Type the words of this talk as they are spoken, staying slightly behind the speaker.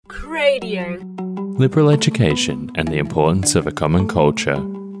Radio. Liberal Education and the Importance of a Common Culture,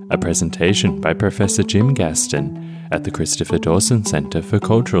 a presentation by Professor Jim Gaston at the Christopher Dawson Centre for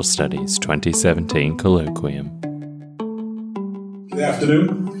Cultural Studies 2017 Colloquium. Good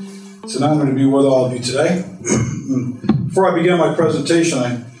afternoon. It's an honor to be with all of you today. Before I begin my presentation,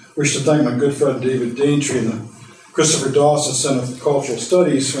 I wish to thank my good friend David Daintree and the Christopher Dawson Center for Cultural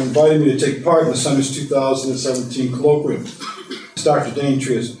Studies for inviting me to take part in the Center's 2017 Colloquium. As Dr.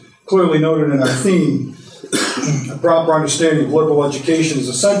 Daintree has clearly noted in our theme, a proper understanding of liberal education is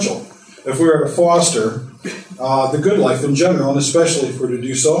essential if we are to foster the good life in general, and especially if we're to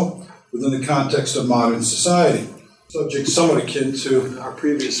do so within the context of modern society. Subject somewhat akin to our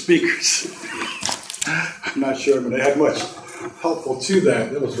previous speakers. I'm not sure I'm going to add much helpful to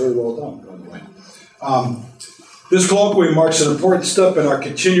that. That was very well done, by the way. This colloquium marks an important step in our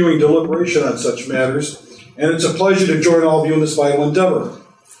continuing deliberation on such matters, and it's a pleasure to join all of you in this vital endeavor.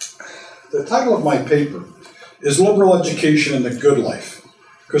 The title of my paper is Liberal Education and the Good Life,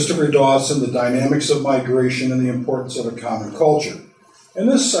 Christopher Dawson, The Dynamics of Migration and the Importance of a Common Culture. And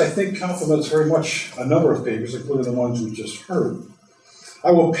this, I think, complements very much a number of papers, including the ones we just heard.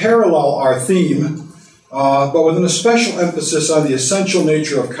 I will parallel our theme, but with an especial emphasis on the essential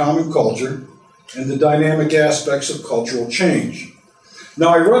nature of common culture and the dynamic aspects of cultural change. Now,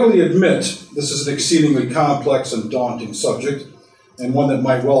 I readily admit this is an exceedingly complex and daunting subject, and one that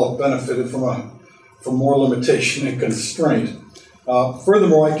might well have benefited from more limitation and constraint.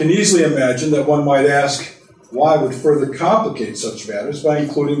 Furthermore, I can easily imagine that one might ask, why would further complicate such matters by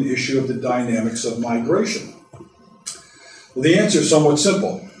including the issue of the dynamics of migration? Well, the answer is somewhat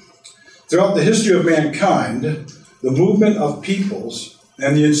simple. Throughout the history of mankind, the movement of peoples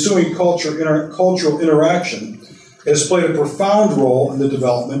and the ensuing cultural interaction has played a profound role in the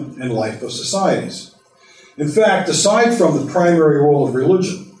development and life of societies. In fact, aside from the primary role of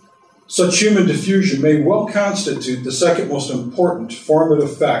religion, such human diffusion may well constitute the second most important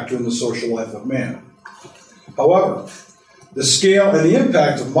formative factor in the social life of man. However, the scale and the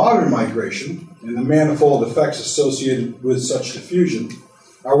impact of modern migration and the manifold effects associated with such diffusion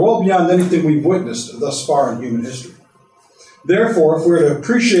are well beyond anything we've witnessed thus far in human history. Therefore, if we're to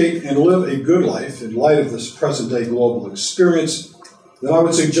appreciate and live a good life in light of this present-day global experience, then I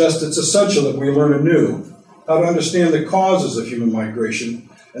would suggest it's essential that we learn anew how to understand the causes of human migration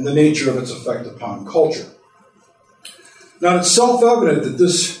and the nature of its effect upon culture. Now, it's self-evident that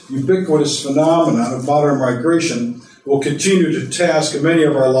this ubiquitous phenomenon of modern migration will continue to task many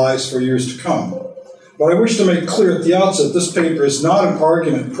of our lives for years to come. But I wish to make clear at the outset this paper is not an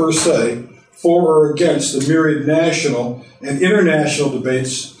argument per se for or against the myriad national and international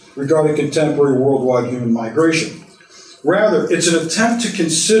debates regarding contemporary worldwide human migration. Rather, it's an attempt to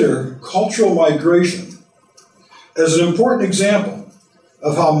consider cultural migration as an important example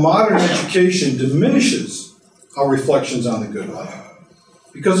of how modern education diminishes our reflections on the good life,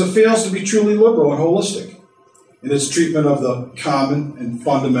 because it fails to be truly liberal and holistic in its treatment of the common and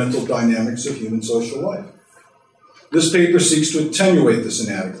fundamental dynamics of human social life. This paper seeks to attenuate this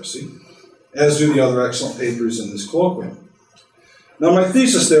inadequacy, as do the other excellent papers in this colloquium. Now, my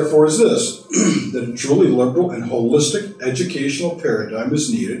thesis, therefore, is this, that a truly liberal and holistic educational paradigm is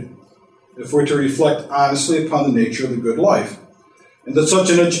needed if we're to reflect honestly upon the nature of the good life, and that such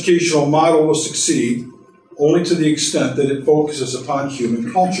an educational model will succeed only to the extent that it focuses upon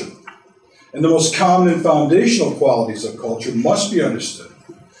human culture. And the most common and foundational qualities of culture must be understood,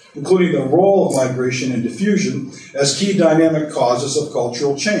 including the role of migration and diffusion as key dynamic causes of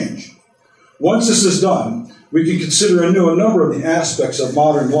cultural change. Once this is done, we can consider anew a number of the aspects of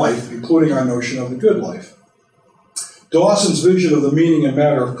modern life, including our notion of the good life. Dawson's vision of the meaning and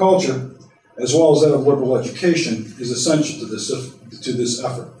matter of culture, as well as that of liberal education, is essential to this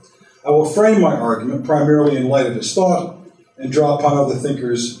effort. I will frame my argument primarily in light of his thought and draw upon other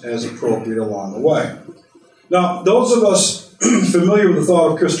thinkers as appropriate along the way. Now, those of us familiar with the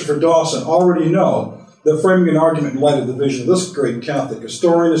thought of Christopher Dawson already know that framing an argument in light of the vision of this great Catholic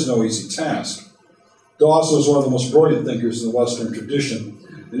historian is no easy task. Dawson was one of the most brilliant thinkers in the Western tradition,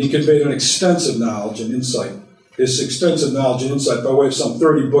 and he conveyed an extensive knowledge and insight. His extensive knowledge and insight by way of some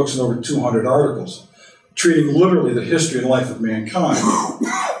 30 books and over 200 articles, treating literally the history and life of mankind.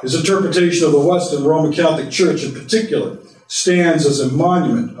 His interpretation of the Western Roman Catholic Church in particular stands as a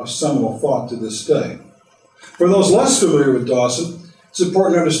monument of seminal thought to this day. For those less familiar with Dawson, it's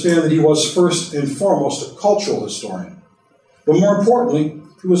important to understand that he was first and foremost a cultural historian. But more importantly,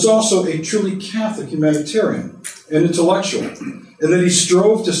 he was also a truly Catholic humanitarian and intellectual, and that he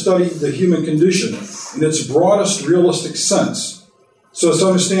strove to study the human condition in its broadest realistic sense, so as to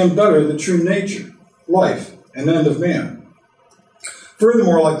understand better the true nature, life, and end of man.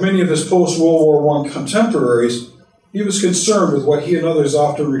 Furthermore, like many of his post-World War I contemporaries, he was concerned with what he and others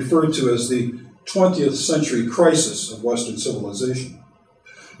often referred to as the 20th century crisis of Western civilization.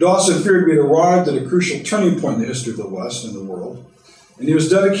 Dawson feared we had arrived at a crucial turning point in the history of the West and the world, and he was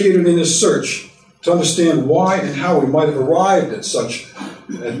dedicated in his search to understand why and how we might have arrived at such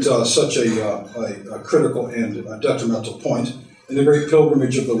a critical and detrimental point in the great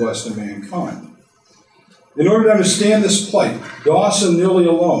pilgrimage of the West and mankind. In order to understand this plight, Dawson, nearly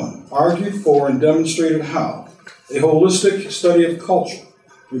alone, argued for and demonstrated how a holistic study of culture,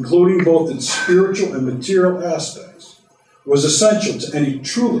 including both its spiritual and material aspects, was essential to any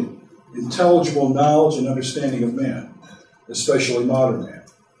truly intelligible knowledge and understanding of man, especially modern man.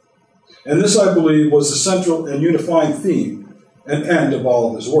 And this, I believe, was the central and unifying theme and end of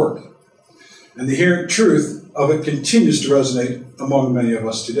all of his work. And the inherent truth of it continues to resonate among many of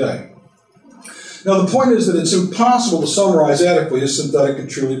us today. Now, the point is that it's impossible to summarize adequately his synthetic and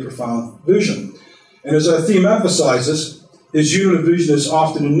truly profound vision. And as our theme emphasizes, his unit of vision is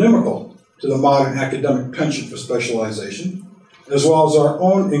often inimical to the modern academic penchant for specialization, as well as our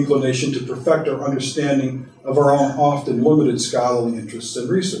own inclination to perfect our understanding of our own often limited scholarly interests and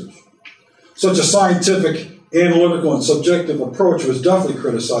research. Such a scientific, analytical, and subjective approach was definitely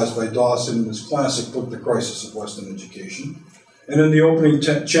criticized by Dawson in his classic book, The Crisis of Western Education, and in the opening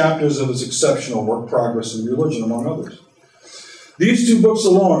chapters of his exceptional work, Progress in Religion, among others. These two books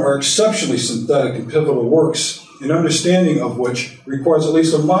alone are exceptionally synthetic and pivotal works, an understanding of which requires at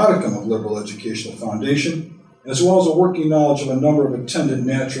least a modicum of liberal educational foundation, as well as a working knowledge of a number of attendant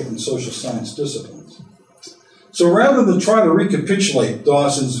natural and social science disciplines. So rather than try to recapitulate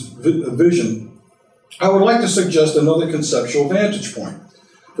Dawson's vision, I would like to suggest another conceptual vantage point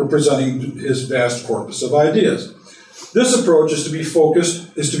for presenting his vast corpus of ideas. This approach is to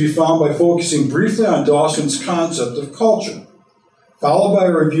be found by focusing briefly on Dawson's concept of culture, followed by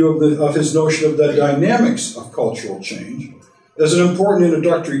a review of his notion of the dynamics of cultural change as an important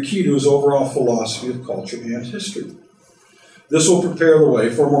introductory key to his overall philosophy of culture and history. This will prepare the way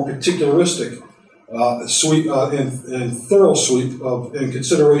for a more particularistic and thorough sweep in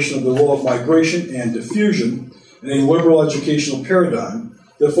consideration of the role of migration and diffusion in a liberal educational paradigm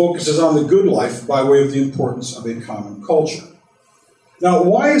that focuses on the good life by way of the importance of a common culture. Now,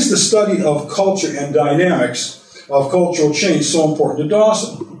 why is the study of culture and dynamics of cultural change so important to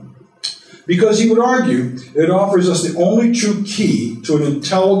Dawson? Because he would argue it offers us the only true key to an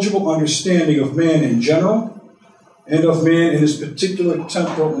intelligible understanding of man in general and of man in his particular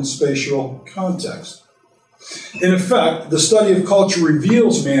temporal and spatial context. In effect, the study of culture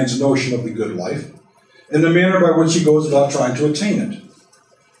reveals man's notion of the good life and the manner by which he goes about trying to attain it.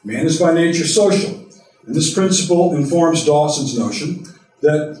 Man is by nature social, and this principle informs Dawson's notion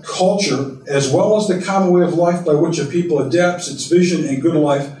that culture, as well as the common way of life by which a people adapts its vision and good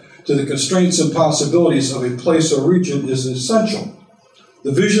life to the constraints and possibilities of a place or region, is essential.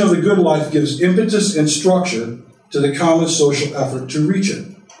 The vision of the good life gives impetus and structure to the common social effort to reach it.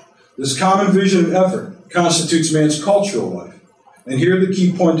 This common vision and effort constitutes man's cultural life. And here the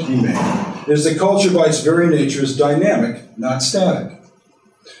key point to be made is that culture by its very nature is dynamic, not static.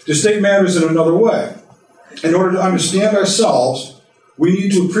 To state matters in another way, in order to understand ourselves, we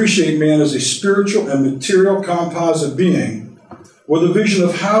need to appreciate man as a spiritual and material composite being with a vision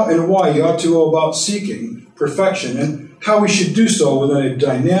of how and why he ought to go about seeking perfection and how we should do so within a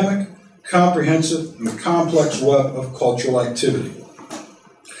dynamic, comprehensive, and complex web of cultural activity.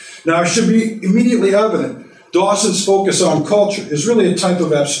 Now, it should be immediately evident Dawson's focus on culture is really a type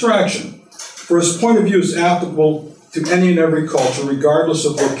of abstraction, for his point of view is applicable to any and every culture, regardless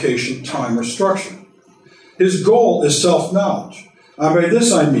of location, time, or structure. His goal is self-knowledge. And by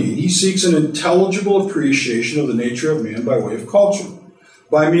this I mean he seeks an intelligible appreciation of the nature of man by way of culture,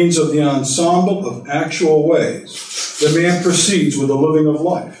 by means of the ensemble of actual ways that man proceeds with the living of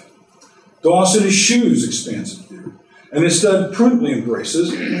life. Dawson eschews expansive theory, and instead prudently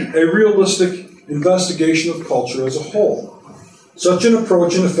embraces a realistic investigation of culture as a whole. Such an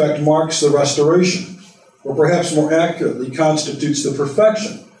approach, in effect, marks the restoration, or perhaps more accurately, constitutes the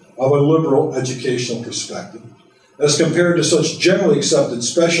perfection of a liberal educational perspective, as compared to such generally accepted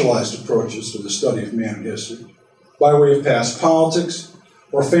specialized approaches to the study of man and history, by way of past politics,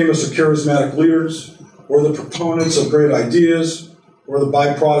 or famous or charismatic leaders, or the proponents of great ideas, or the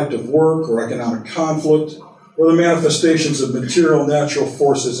byproduct of work or economic conflict, or the manifestations of material natural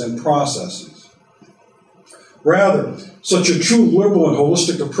forces and processes. Rather, such a true liberal and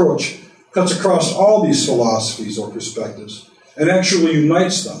holistic approach cuts across all these philosophies or perspectives and actually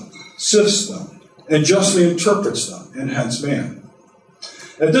unites them, sifts them, and justly interprets them, and hence man.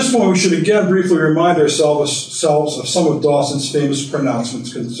 At this point, we should again briefly remind ourselves of some of Dawson's famous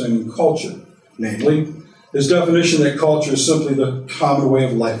pronouncements concerning culture, namely, his definition that culture is simply the common way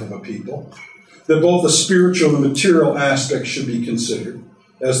of life of a people, that both the spiritual and material aspects should be considered,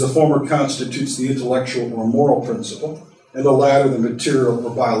 as the former constitutes the intellectual or moral principle, and the latter the material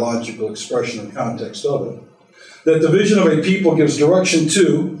or biological expression and context of it, that the vision of a people gives direction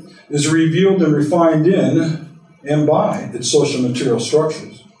to, is revealed and refined in and by its social material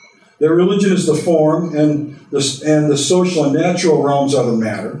structures, that religion is the form and the social and natural realms are the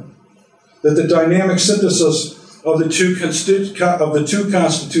matter, that the dynamic synthesis of the two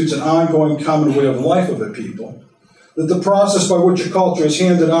constitutes an ongoing common way of life of a people, that the process by which a culture is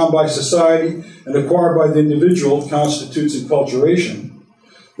handed on by society and acquired by the individual constitutes enculturation,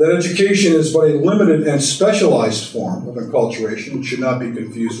 that education is but a limited and specialized form of enculturation and should not be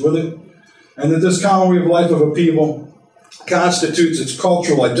confused with it, and that this common way of life of a people constitutes its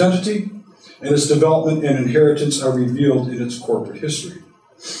cultural identity, and its development and inheritance are revealed in its corporate history.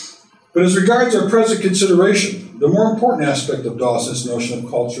 But as regards our present consideration, the more important aspect of Dawson's notion of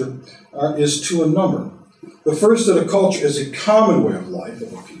culture is two in number. The first, that a culture is a common way of life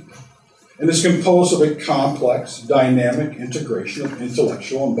of a people, and is composed of a complex, dynamic integration of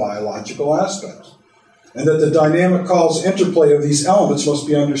intellectual and biological aspects, and that the dynamic causal interplay of these elements must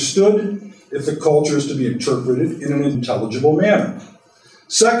be understood if the culture is to be interpreted in an intelligible manner.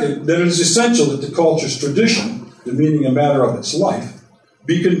 Second, that it is essential that the culture's tradition, the meaning and matter of its life,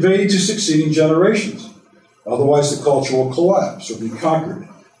 be conveyed to succeeding generations. Otherwise, the culture will collapse or be conquered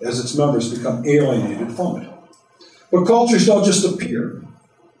as its members become alienated from it. But cultures don't just appear,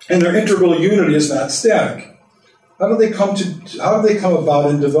 and their integral unity is not static. How do they come about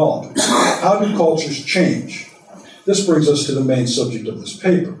and develop? How do cultures change? This brings us to the main subject of this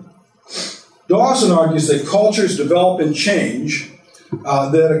paper. Dawson argues that cultures develop and change,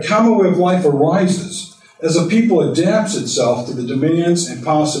 that a common way of life arises as a people adapts itself to the demands and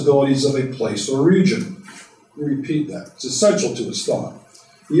possibilities of a place or region. Let me repeat that. It's essential to his thought.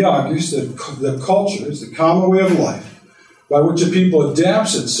 He argues that culture is the common way of life by which a people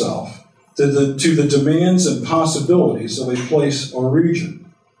adapts itself to the demands and possibilities of a place or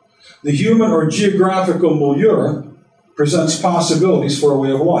region. The human or geographical milieu presents possibilities for a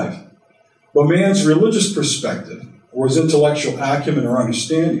way of life. But man's religious perspective, or his intellectual acumen or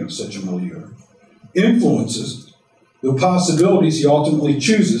understanding of such a milieu, influences the possibilities he ultimately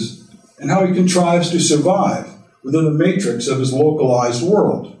chooses and how he contrives to survive within the matrix of his localized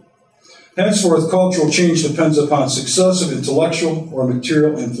world. Henceforth, cultural change depends upon successive intellectual or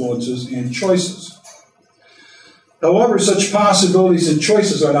material influences and choices. However, such possibilities and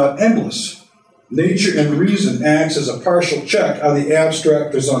choices are not endless. Nature and reason acts as a partial check on the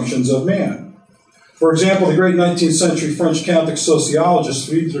abstract presumptions of man. For example, the great 19th century French Catholic sociologist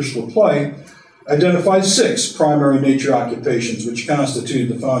Friedrich Laplace identified 6 primary nature occupations which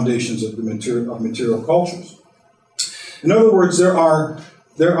constituted the foundations of material cultures. In other words, there are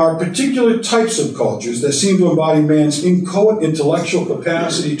particular types of cultures that seem to embody man's inchoate intellectual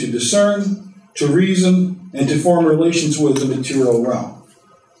capacity to discern, to reason, and to form relations with the material realm.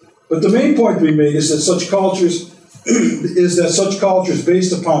 But the main point to be made is that such cultures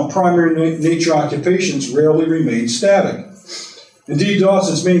based upon primary nature occupations rarely remain static. Indeed,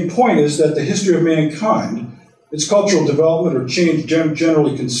 Dawson's main point is that the history of mankind, its cultural development or change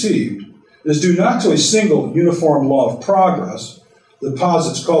generally conceived, is due not to a single uniform law of progress that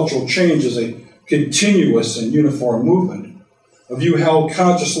posits cultural change as a continuous and uniform movement, a view held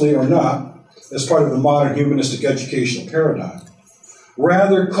consciously or not as part of the modern humanistic educational paradigm.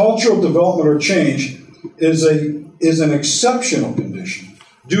 Rather, cultural development or change is an exceptional condition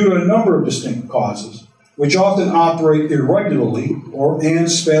due to a number of distinct causes, which often operate irregularly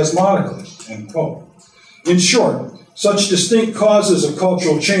and spasmodically, end quote. In short, such distinct causes of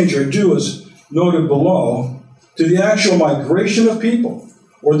cultural change are due, as noted below, to the actual migration of people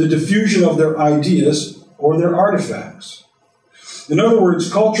or the diffusion of their ideas or their artifacts. In other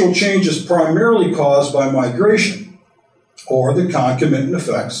words, cultural change is primarily caused by migration or the concomitant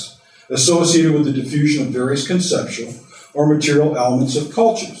effects associated with the diffusion of various conceptual or material elements of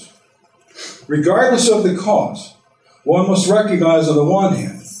cultures. Regardless of the cause, one must recognize on the one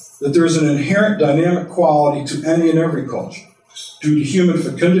hand that there is an inherent dynamic quality to any and every culture due to human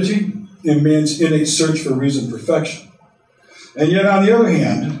fecundity and man's innate search for reasoned perfection. And yet, on the other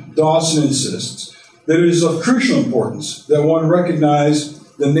hand, Dawson insists that it is of crucial importance that one recognize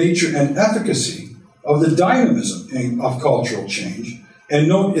the nature and efficacy of the dynamism of cultural change and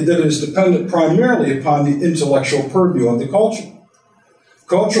note that it is dependent primarily upon the intellectual purview of the culture.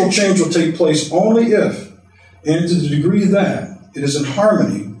 Cultural change will take place only if, and to the degree that, it is in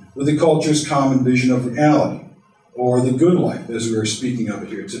harmony with the culture's common vision of reality, or the good life, as we are speaking of it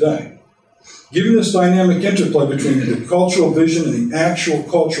here today. Given this dynamic interplay between the cultural vision and the actual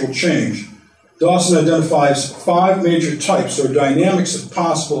cultural change, Dawson identifies 5 major types or dynamics of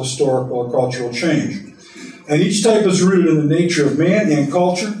possible historical or cultural change. And each type is rooted in the nature of man and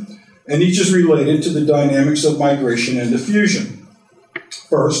culture, and each is related to the dynamics of migration and diffusion.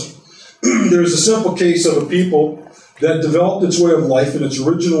 First, there's a simple case of a people that developed its way of life in its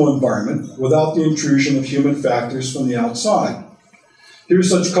original environment without the intrusion of human factors from the outside. Here,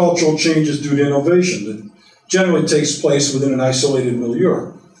 such cultural change is due to innovation that generally takes place within an isolated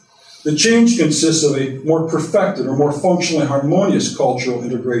milieu. The change consists of a more perfected or more functionally harmonious cultural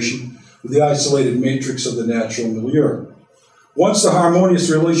integration with the isolated matrix of the natural milieu. Once the harmonious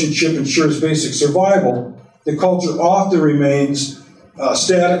relationship ensures basic survival, the culture often remains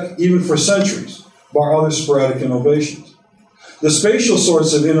static even for centuries, bar other sporadic innovations. The spatial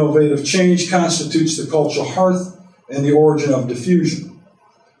source of innovative change constitutes the cultural hearth and the origin of diffusion.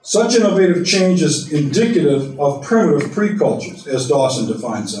 Such innovative change is indicative of primitive pre-cultures, as Dawson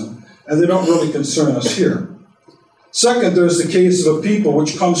defines them, and they don't really concern us here. Second, there's the case of a people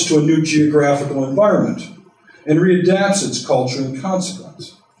which comes to a new geographical environment and readapts its culture in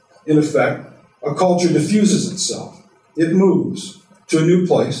consequence. In effect, a culture diffuses itself. It moves to a new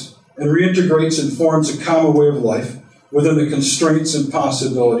place and reintegrates and forms a common way of life within the constraints and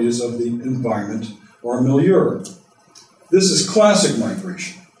possibilities of the environment or milieu. This is classic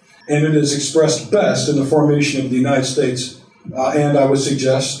migration, and it is expressed best in the formation of the United States and, I would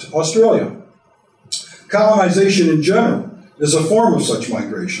suggest, Australia. Colonization in general is a form of such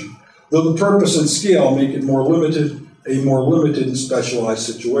migration, though the purpose and scale make it a more limited and specialized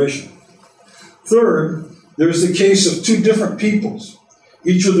situation. Third, there is the case of 2 different peoples,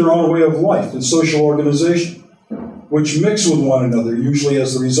 each with their own way of life and social organization, which mix with one another, usually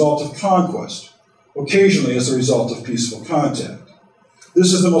as the result of conquest, occasionally as a result of peaceful contact.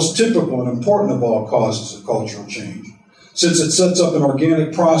 This is the most typical and important of all causes of cultural change, since it sets up an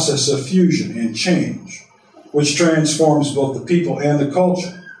organic process of fusion and change, which transforms both the people and the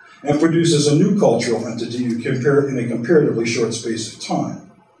culture, and produces a new cultural entity in a comparatively short space of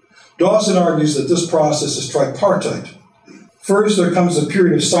time. Dawson argues that this process is tripartite. First, there comes a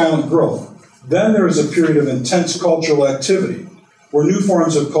period of silent growth. Then there is a period of intense cultural activity, where new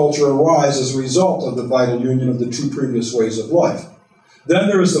forms of culture arise as a result of the vital union of the 2 previous ways of life. Then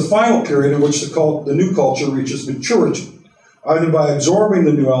there is the final period in which the new culture reaches maturity, either by absorbing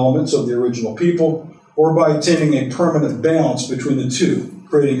the new elements of the original people or by attaining a permanent balance between the 2,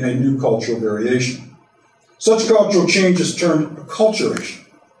 creating a new cultural variation. Such cultural change is termed acculturation,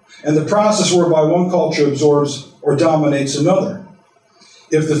 and the process whereby one culture absorbs or dominates another.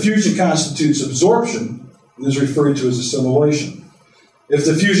 If the fusion constitutes absorption, it is referred to as assimilation. If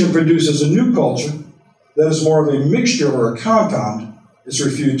the fusion produces a new culture that is more of a mixture or a compound, it's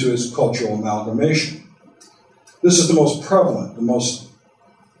referred to as cultural amalgamation. This is the most prevalent, the most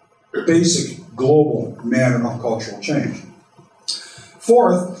basic global manner of cultural change.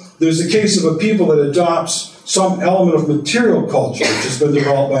 Fourth, there's the case of a people that adopts some element of material culture which has been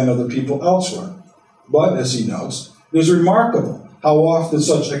developed by another people elsewhere. But, as he notes, it is remarkable how often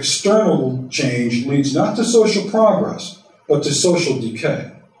such external change leads not to social progress, but to social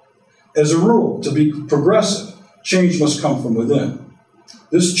decay. As a rule, to be progressive, change must come from within.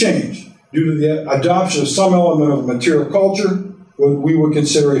 This change, due to the adoption of some element of material culture, we would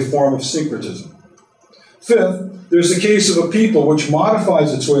consider a form of syncretism. Fifth, there's the case of a people which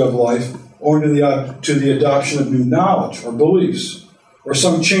modifies its way of life owing to the adoption of new knowledge or beliefs, or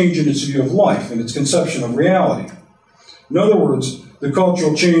some change in its view of life and its conception of reality. In other words, the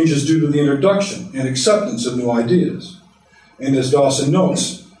cultural change is due to the introduction and acceptance of new ideas. And as Dawson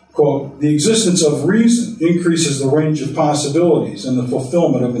notes, quote, the existence of reason increases the range of possibilities and the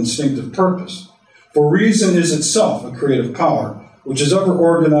fulfillment of instinctive purpose. For reason is itself a creative power, which is ever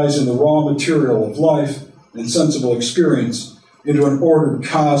organizing the raw material of life and sensible experience into an ordered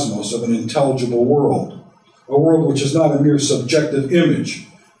cosmos of an intelligible world, a world which is not a mere subjective image,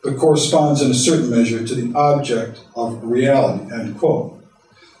 but corresponds in a certain measure to the object of reality, end quote.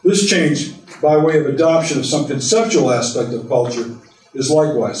 This change, by way of adoption of some conceptual aspect of culture, is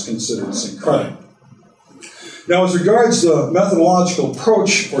likewise considered syncretic. Now, as regards the methodological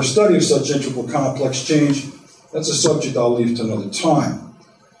approach or study of such integral complex change, that's a subject I'll leave to another time.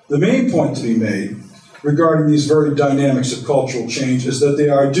 The main point to be made regarding these very dynamics of cultural change is that they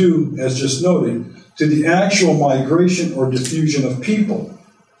are due, as just noted, to the actual migration or diffusion of people,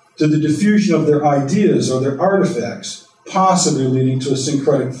 to the diffusion of their ideas or their artifacts, possibly leading to a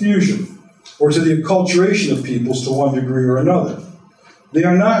syncretic fusion, or to the acculturation of peoples to one degree or another. They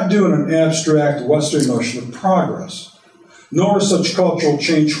are not due in an abstract Western notion of progress, nor is such cultural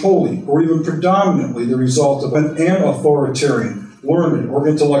change wholly or even predominantly the result of an authoritarian, learned, or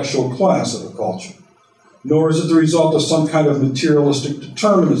intellectual class of a culture, nor is it the result of some kind of materialistic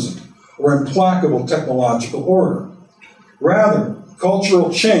determinism or implacable technological order. Rather,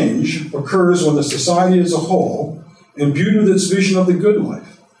 cultural change occurs when the society as a whole, imbued with its vision of the good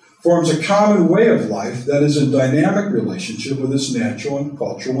life, forms a common way of life that is in dynamic relationship with its natural and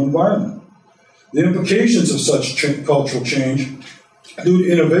cultural environment. The implications of such cultural change, due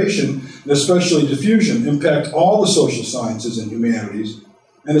to innovation and especially diffusion, impact all the social sciences and humanities,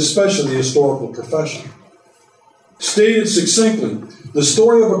 and especially the historical profession. Stated succinctly, the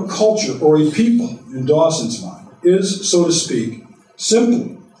story of a culture or a people, in Dawson's mind, is, so to speak,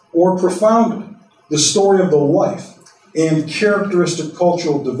 simply or profoundly the story of the life and characteristic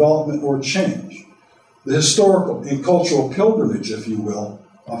cultural development or change, the historical and cultural pilgrimage, if you will,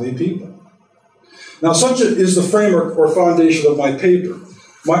 of a people. Now, such is the framework or foundation of my paper.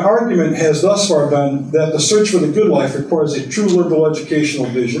 My argument has thus far been that the search for the good life requires a true liberal educational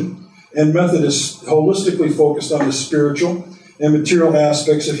vision and method is holistically focused on the spiritual and material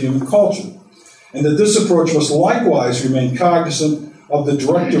aspects of human culture, and that this approach must likewise remain cognizant of the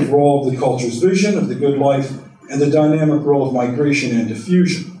directive role of the culture's vision of the good life and the dynamic role of migration and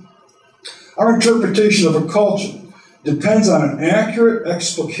diffusion. Our interpretation of a culture depends on an accurate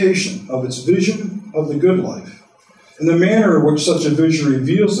explication of its vision of the good life and the manner in which such a vision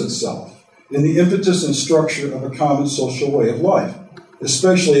reveals itself in the impetus and structure of a common social way of life,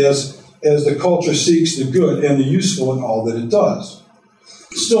 especially as the culture seeks the good and the useful in all that it does.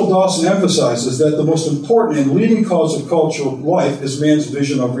 Still, Dawson emphasizes that the most important and leading cause of cultural life is man's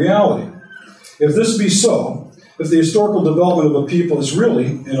vision of reality. If this be so, if the historical development of a people is really,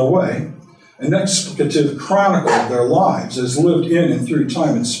 in a way, an explicative chronicle of their lives as lived in and through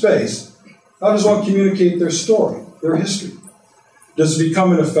time and space, how does one communicate their story, their history? Does it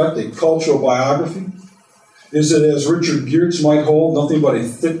become, in effect, a cultural biography? Is it, as Richard Geertz might hold, nothing but a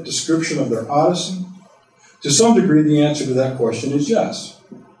thick description of their odyssey? To some degree, the answer to that question is yes.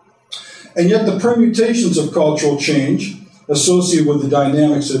 And yet the permutations of cultural change associated with the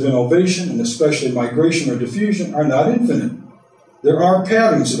dynamics of innovation, and especially migration or diffusion, are not infinite. There are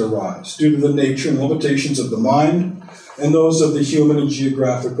patterns that arise due to the nature and limitations of the mind and those of the human and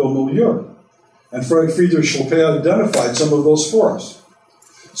geographical milieu. And Friedrich Schlippel identified some of those for us.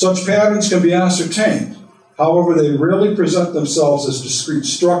 Such patterns can be ascertained. However, they rarely present themselves as discrete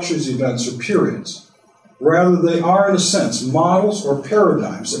structures, events, or periods. Rather, they are, in a sense, models or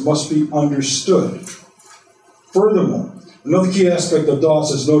paradigms that must be understood. Furthermore, another key aspect of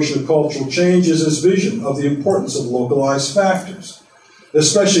Dawson's notion of cultural change is his vision of the importance of localized factors,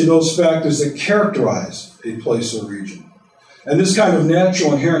 especially those factors that characterize a place or region. And this kind of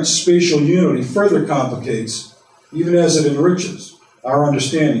natural inherent spatial unity further complicates, even as it enriches, our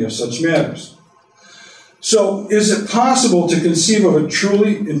understanding of such matters. So, is it possible to conceive of a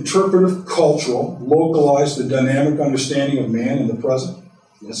truly interpretive, cultural, localized, and dynamic understanding of man in the present?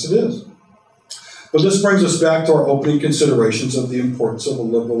 Yes, it is. But this brings us back to our opening considerations of the importance of a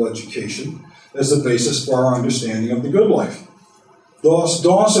liberal education as the basis for our understanding of the good life.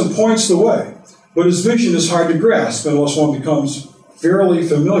 Dawson points the way, but his vision is hard to grasp unless one becomes fairly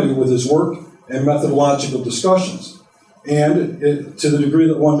familiar with his work and methodological discussions, and to the degree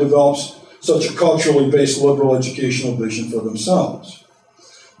that one develops such a culturally based liberal educational vision for themselves.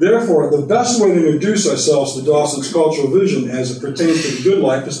 Therefore, the best way to introduce ourselves to Dawson's cultural vision as it pertains to the good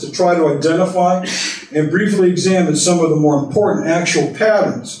life is to try to identify and briefly examine some of the more important actual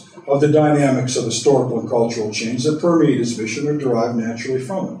patterns of the dynamics of historical and cultural change that permeate his vision or derive naturally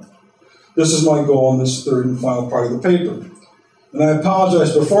from it. This is my goal in this third and final part of the paper. And I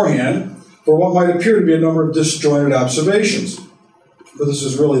apologize beforehand for what might appear to be a number of disjointed observations, but this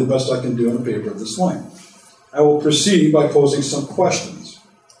is really the best I can do in a paper of this length. I will proceed by posing some questions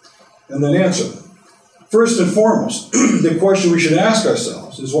and then answer them. First and foremost, the question we should ask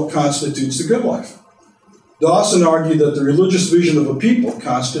ourselves is what constitutes the good life? Dawson argued that the religious vision of a people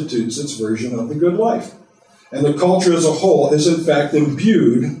constitutes its version of the good life, and the culture as a whole is in fact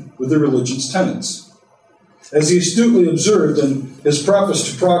imbued with the religion's tenets. As he astutely observed in his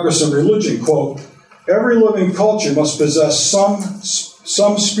preface to Progress in Religion, quote, every living culture must possess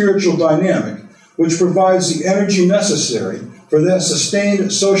some spiritual dynamic which provides the energy necessary for that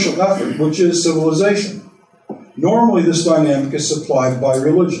sustained social effort which is civilization. Normally, this dynamic is supplied by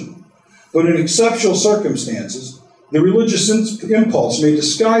religion, but in exceptional circumstances, the religious impulse may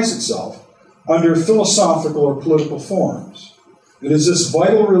disguise itself under philosophical or political forms. It is this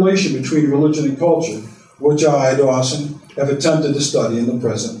vital relation between religion and culture which I, Dawson, have attempted to study in the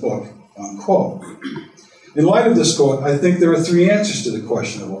present book, unquote. In light of this quote, I think there are three answers to the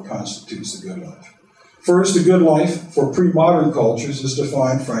question of what constitutes the good life. First, the good life for pre-modern cultures is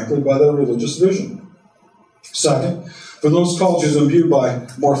defined, frankly, by their religious vision. Second, for those cultures imbued by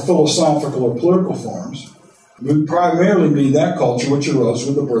more philosophical or political forms, we primarily mean that culture which arose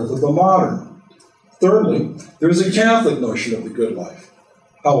with the birth of the modern. Thirdly, there is a Catholic notion of the good life.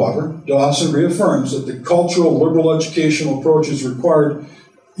 However, Dawson reaffirms that the cultural liberal educational approach is required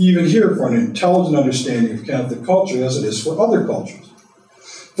even here for an intelligent understanding of Catholic culture as it is for other cultures.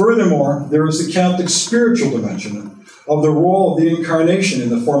 Furthermore, there is the Catholic spiritual dimension of the role of the incarnation in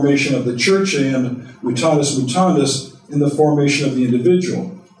the formation of the church and, mutatis mutandis, in the formation of the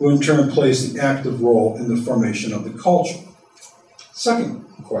individual, who in turn plays the active role in the formation of the culture. Second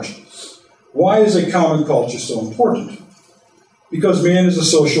question, why is a common culture so important? Because man is a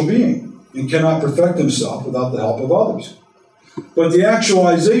social being and cannot perfect himself without the help of others. But the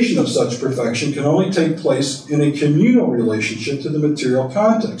actualization of such perfection can only take place in a communal relationship to the material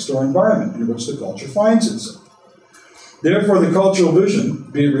context or environment in which the culture finds itself. Therefore, the cultural vision,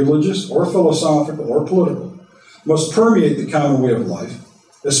 be it religious or philosophical or political, must permeate the common way of life,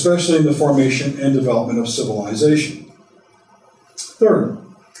 especially in the formation and development of civilization. Third,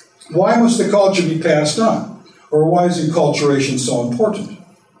 why must the culture be passed on? Or why is enculturation so important?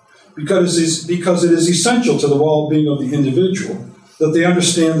 Because it is essential to the well-being of the individual that they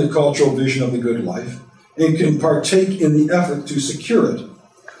understand the cultural vision of the good life and can partake in the effort to secure it.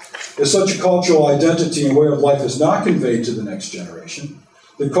 If such a cultural identity and way of life is not conveyed to the next generation,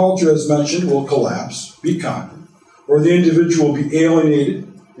 the culture, as mentioned, will collapse, be conquered, or the individual will be alienated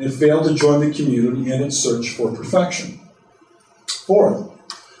and fail to join the community in its search for perfection. Fourth,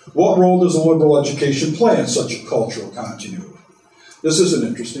 what role does a liberal education play in such a cultural continuity? This is an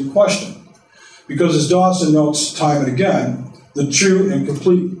interesting question, because as Dawson notes time and again, the true and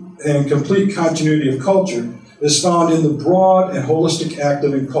complete continuity of culture is found in the broad and holistic act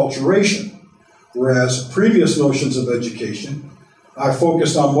of enculturation, whereas previous notions of education are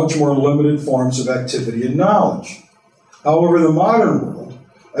focused on much more limited forms of activity and knowledge. However, in the modern world,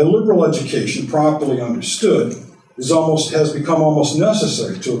 a liberal education, properly understood, has become almost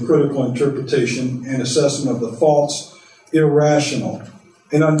necessary to a critical interpretation and assessment of the false, irrational,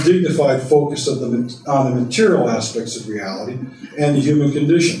 and undignified focus on the material aspects of reality and the human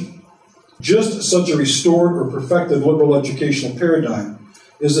condition. Just such a restored or perfected liberal educational paradigm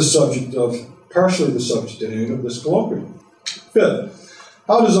is partially the subject of this colloquium. Fifth,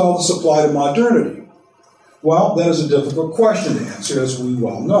 how does all this apply to modernity? Well, that is a difficult question to answer, as we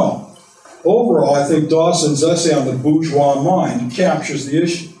well know. Overall, I think Dawson's essay on the bourgeois mind captures the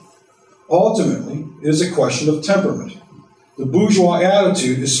issue. Ultimately, it is a question of temperament. The bourgeois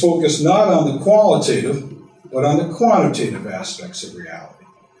attitude is focused not on the qualitative, but on the quantitative aspects of reality.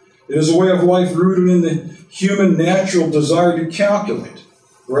 It is a way of life rooted in the human natural desire to calculate,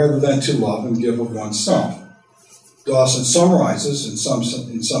 rather than to love and give of oneself. Dawson summarizes, in some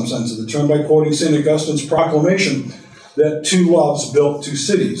sense of the term, by quoting St. Augustine's proclamation that two loves built two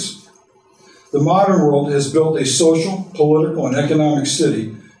cities. The modern world has built a social, political, and economic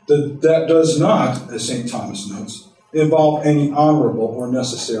city that does not, as St. Thomas notes, involve any honorable or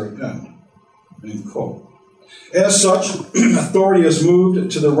necessary end. End quote. As such, authority has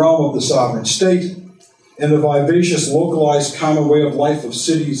moved to the realm of the sovereign state, and the vivacious, localized common way of life of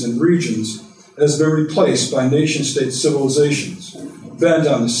cities and regions has been replaced by nation-state civilizations bent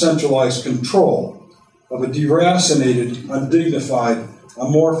on the centralized control of a deracinated, undignified,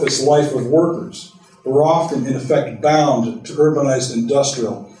 amorphous life of workers who are often, in effect, bound to urbanized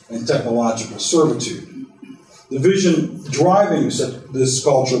industrial and technological servitude. The vision driving this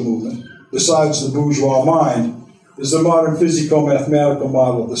cultural movement, besides the bourgeois mind, is the modern physico-mathematical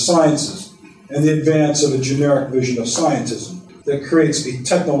model of the sciences and the advance of a generic vision of scientism that creates a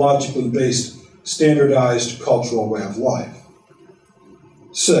technologically based, standardized cultural way of life.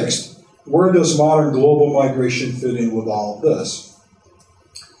 Sixth, where does modern global migration fit in with all of this?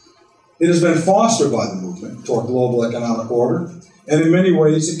 It has been fostered by the movement toward global economic order, and in many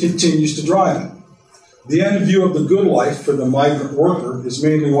ways it continues to drive it. The end view of the good life for the migrant worker is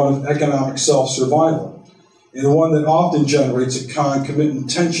mainly one of economic self-survival, and one that often generates a concomitant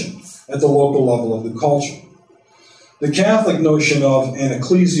tension at the local level of the culture. The Catholic notion of an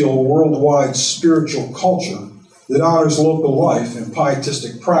ecclesial worldwide spiritual culture that honors local life and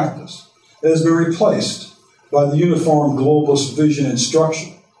pietistic practice has been replaced by the uniform globalist vision and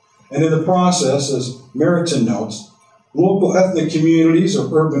structure. And in the process, as Meriton notes, local ethnic communities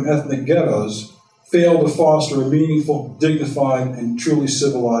or urban ethnic ghettos fail to foster a meaningful, dignified, and truly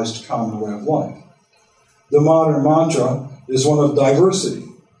civilized common way of life. The modern mantra is one of diversity.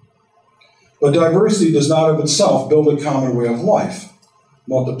 But diversity does not of itself build a common way of life.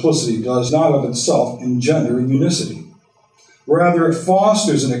 Multiplicity does not of itself engender unicity. Rather, it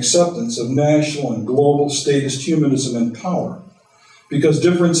fosters an acceptance of national and global statist humanism and power, because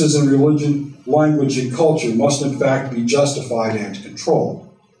differences in religion, language, and culture must in fact be justified and controlled.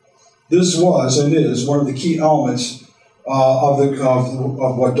 This was and is one of the key elements of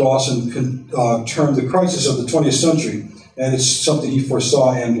what Dawson termed the crisis of the 20th century, and it's something he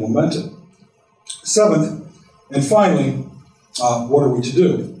foresaw and lamented. Seventh, and finally, what are we to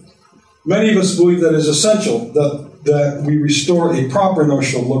do? Many of us believe that it is essential that we restore a proper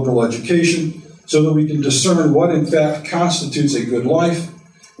notion of liberal education so that we can discern what in fact constitutes a good life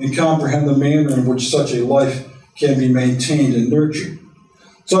and comprehend the manner in which such a life can be maintained and nurtured.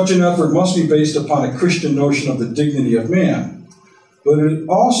 Such an effort must be based upon a Christian notion of the dignity of man, but it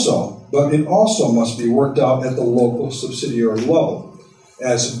also must be worked out at the local subsidiary level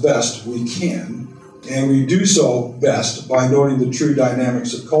as best we can, and we do so best by noting the true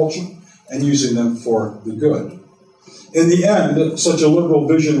dynamics of culture and using them for the good. In the end, such a liberal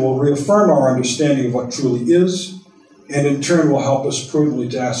vision will reaffirm our understanding of what truly is, and in turn will help us prudently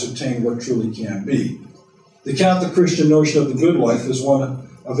to ascertain what truly can be. The Catholic Christian notion of the good life is one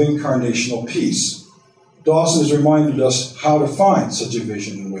of incarnational peace. Dawson has reminded us how to find such a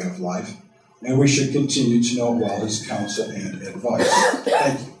vision and way of life, and we should continue to note well his counsel and advice.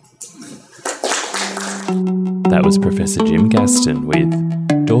 Thank you. That was Professor Jim Gaston with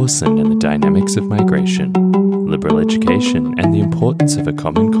Dawson and the Dynamics of Migration, Liberal Education and the Importance of a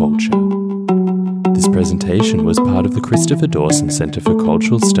Common Culture. This presentation was part of the Christopher Dawson Center for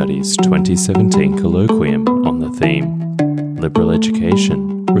Cultural Studies 2017 colloquium on the theme, Liberal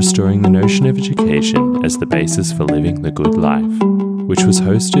Education, Restoring the Notion of Education as the Basis for Living the Good Life, which was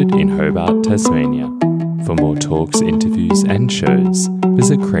hosted in Hobart, Tasmania. For more talks, interviews and shows,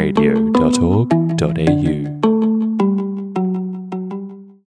 visit cradio.org.au.